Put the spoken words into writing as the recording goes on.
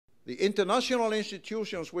The international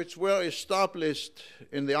institutions which were established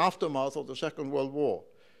in the aftermath of the Second World War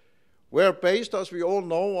were based, as we all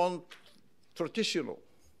know, on traditional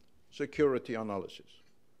security analysis.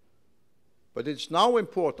 But it's now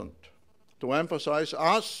important to emphasize,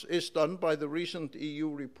 as is done by the recent EU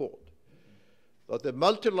report, that the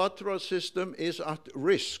multilateral system is at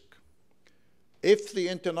risk if the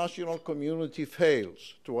international community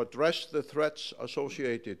fails to address the threats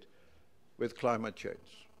associated with climate change.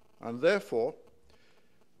 And therefore,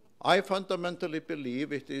 I fundamentally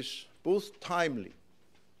believe it is both timely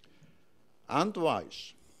and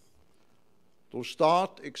wise to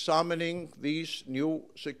start examining these new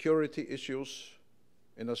security issues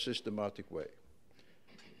in a systematic way.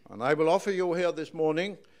 And I will offer you here this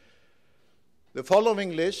morning the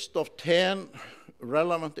following list of 10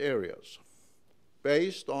 relevant areas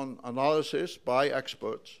based on analysis by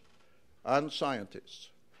experts and scientists,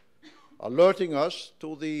 alerting us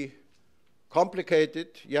to the complicated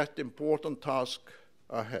yet important task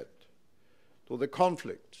ahead, to the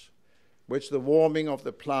conflicts which the warming of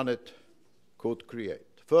the planet could create.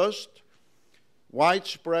 First,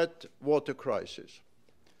 widespread water crisis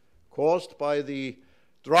caused by the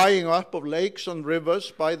drying up of lakes and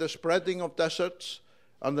rivers, by the spreading of deserts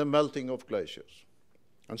and the melting of glaciers.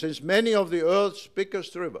 And since many of the Earth's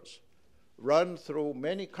biggest rivers run through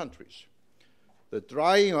many countries, the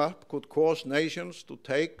drying up could cause nations to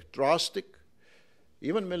take drastic,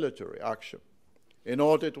 even military action in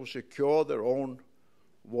order to secure their own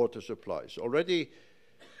water supplies. Already,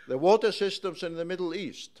 the water systems in the Middle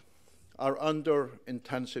East are under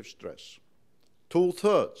intensive stress.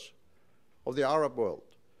 2/3 of the Arab world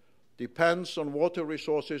depends on water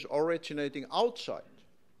resources originating outside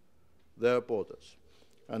their borders.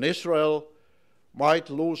 And Israel might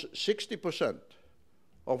lose 60%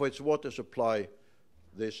 of its water supply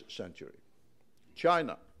this century.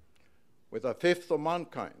 China, with a fifth of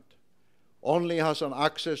mankind, only has an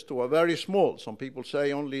access to a very small, some people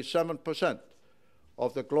say only 7%,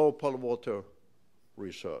 of the global water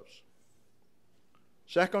reserves.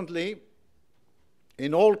 Secondly,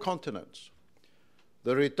 in all continents,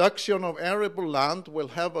 the reduction of arable land will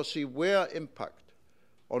have a severe impact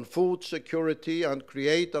on food security and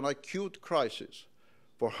create an acute crisis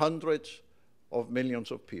for hundreds of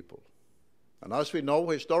millions of people. And as we know,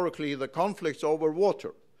 historically, the conflicts over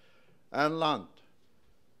water and land,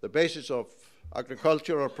 the basis of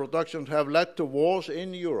agricultural production, have led to wars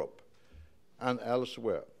in Europe and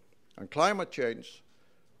elsewhere. And climate change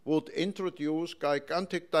would introduce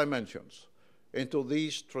gigantic dimensions into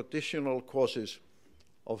these traditional causes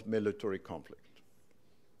of military conflict.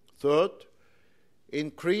 Third,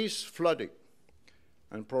 increased flooding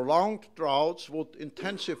and prolonged droughts would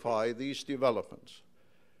intensify these developments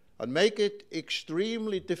and make it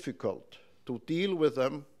extremely difficult to deal with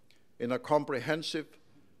them in a comprehensive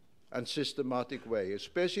and systematic way,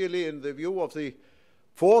 especially in the view of the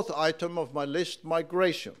fourth item of my list,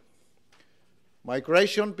 migration.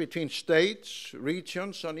 Migration between states,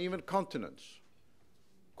 regions, and even continents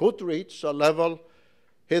could reach a level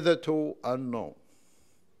hitherto unknown.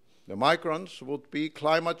 The migrants would be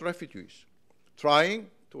climate refugees,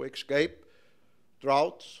 trying to escape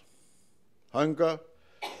droughts, hunger,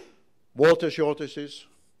 water shortages,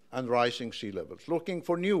 and rising sea levels, looking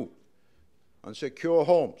for new and secure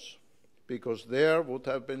homes because theirs would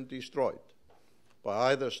have been destroyed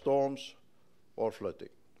by either storms or flooding.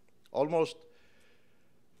 Almost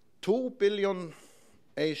 2 billion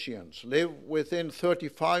Asians live within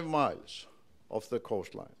 35 miles of the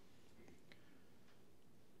coastline.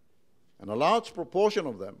 And a large proportion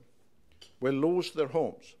of them will lose their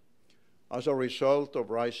homes as a result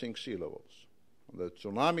of rising sea levels. The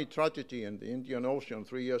tsunami tragedy in the Indian Ocean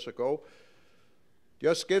 3 years ago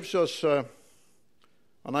just gives us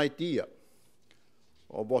an idea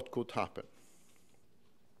of what could happen.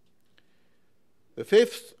 The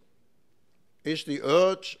fifth is the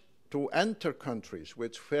urge to enter countries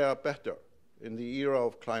which fare better in the era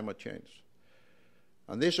of climate change.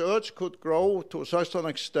 And this urge could grow to such an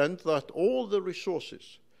extent that all the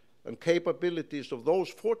resources and capabilities of those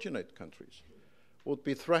fortunate countries would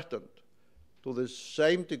be threatened to the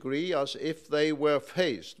same degree as if they were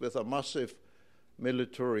faced with a massive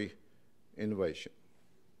military invasion.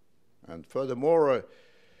 And furthermore,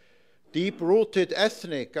 deep-rooted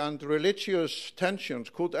ethnic and religious tensions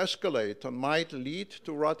could escalate and might lead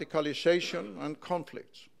to radicalization and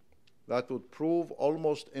conflicts that would prove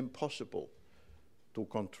almost impossible to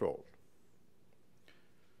control.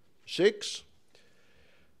 6,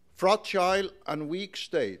 fragile and weak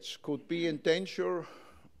states could be in danger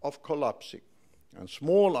of collapsing, and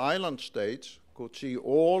small island states could see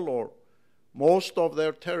all or most of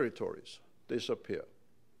their territories disappear.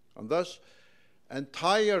 And thus,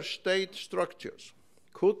 entire state structures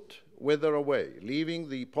could wither away, leaving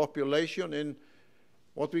the population in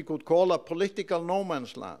what we could call a political no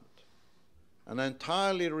man's land, and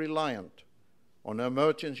entirely reliant on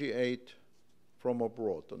emergency aid from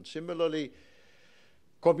abroad. And similarly,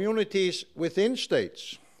 communities within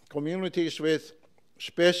states, communities with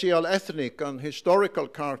special ethnic and historical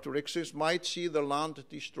characteristics might see their land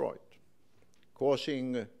destroyed,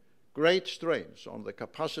 causing great strains on the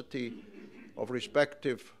capacity of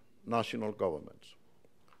respective national governments.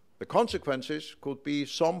 The consequences could be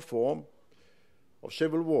some form of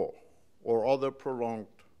civil war or other prolonged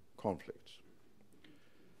conflicts.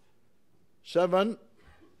 7,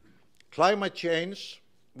 climate change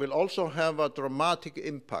will also have a dramatic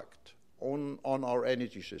impact on our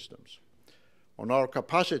energy systems, on our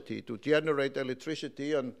capacity to generate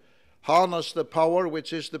electricity and harness the power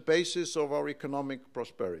which is the basis of our economic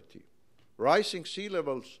prosperity. Rising sea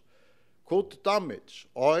levels could damage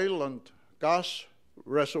oil and gas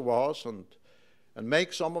reservoirs and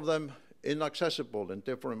make some of them inaccessible in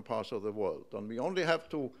different parts of the world. And we only have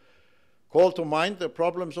to call to mind the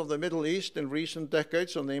problems of the Middle East in recent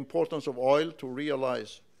decades and the importance of oil to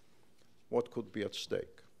realize what could be at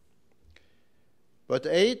stake. But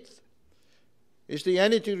 8 is the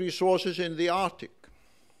energy resources in the Arctic,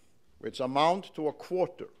 which amount to a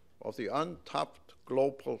quarter of the untapped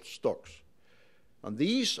global stocks. And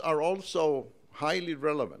these are also highly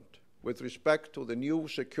relevant with respect to the new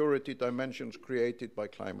security dimensions created by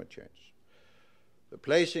climate change. The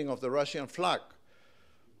placing of the Russian flag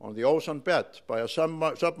on the ocean bed by a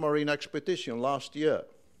submarine expedition last year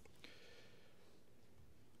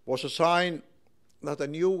was a sign that a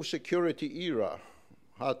new security era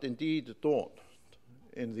had indeed dawned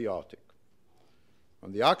in the Arctic.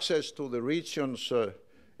 And the access to the region's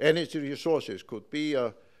energy resources could be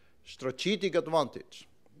a strategic advantage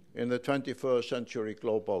in the 21st century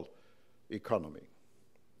global economy.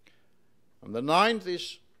 And the 9th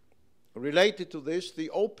is related to this, the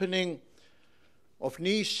opening of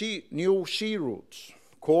new sea routes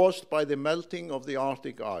caused by the melting of the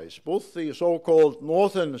Arctic ice, both the so-called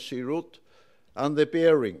Northern Sea Route and the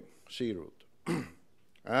Bering Sea Route.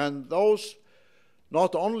 And those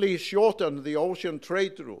not only shorten the ocean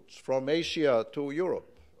trade routes from Asia to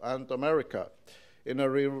Europe and America in a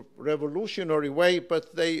revolutionary way,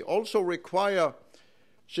 but they also require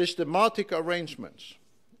systematic arrangements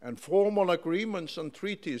and formal agreements and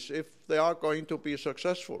treaties if they are going to be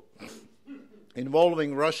successful,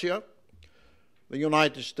 involving Russia, the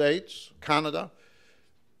United States, Canada,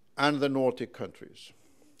 and the Nordic countries.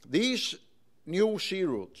 These new sea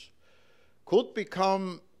routes could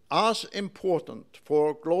become as important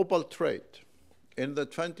for global trade in the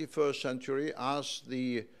 21st century as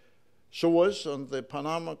the Suez and the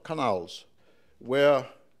Panama Canals were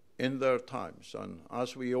in their times. And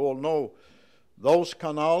as we all know, those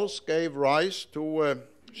canals gave rise to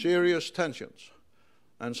serious tensions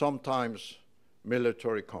and sometimes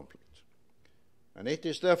military conflicts. And it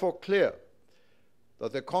is therefore clear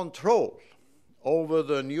that the control over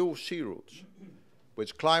the new sea routes,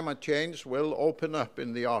 which climate change will open up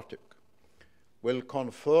in the Arctic, will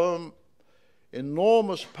confirm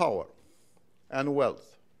enormous power and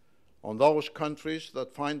wealth on those countries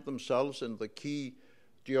that find themselves in the key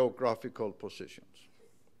geographical positions.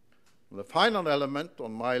 And the final element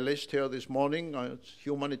on my list here this morning is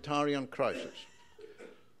humanitarian crisis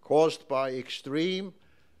caused by extreme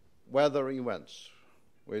weather events,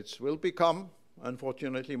 which will become,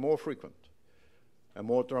 unfortunately, more frequent and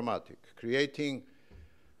more dramatic, creating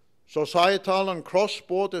societal and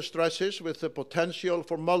cross-border stresses with the potential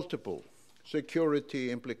for multiple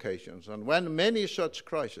security implications. And when many such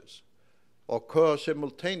crises occur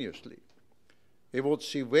simultaneously, it would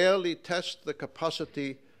severely test the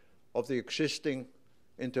capacity of the existing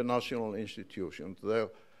international institutions. The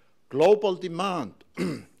global demand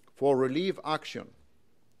for relief action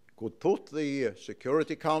could put the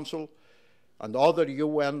Security Council and other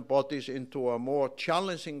UN bodies into a more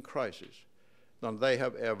challenging crisis than they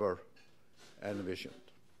have ever envisioned.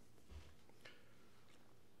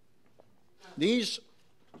 These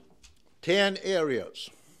 10 areas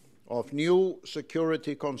of new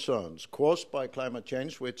security concerns caused by climate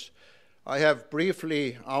change, which I have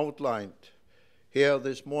briefly outlined here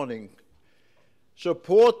this morning,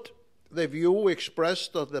 support the view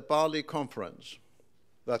expressed at the Bali conference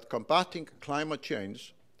that combating climate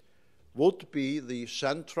change would be the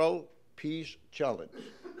central peace challenge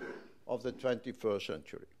of the 21st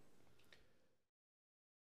century.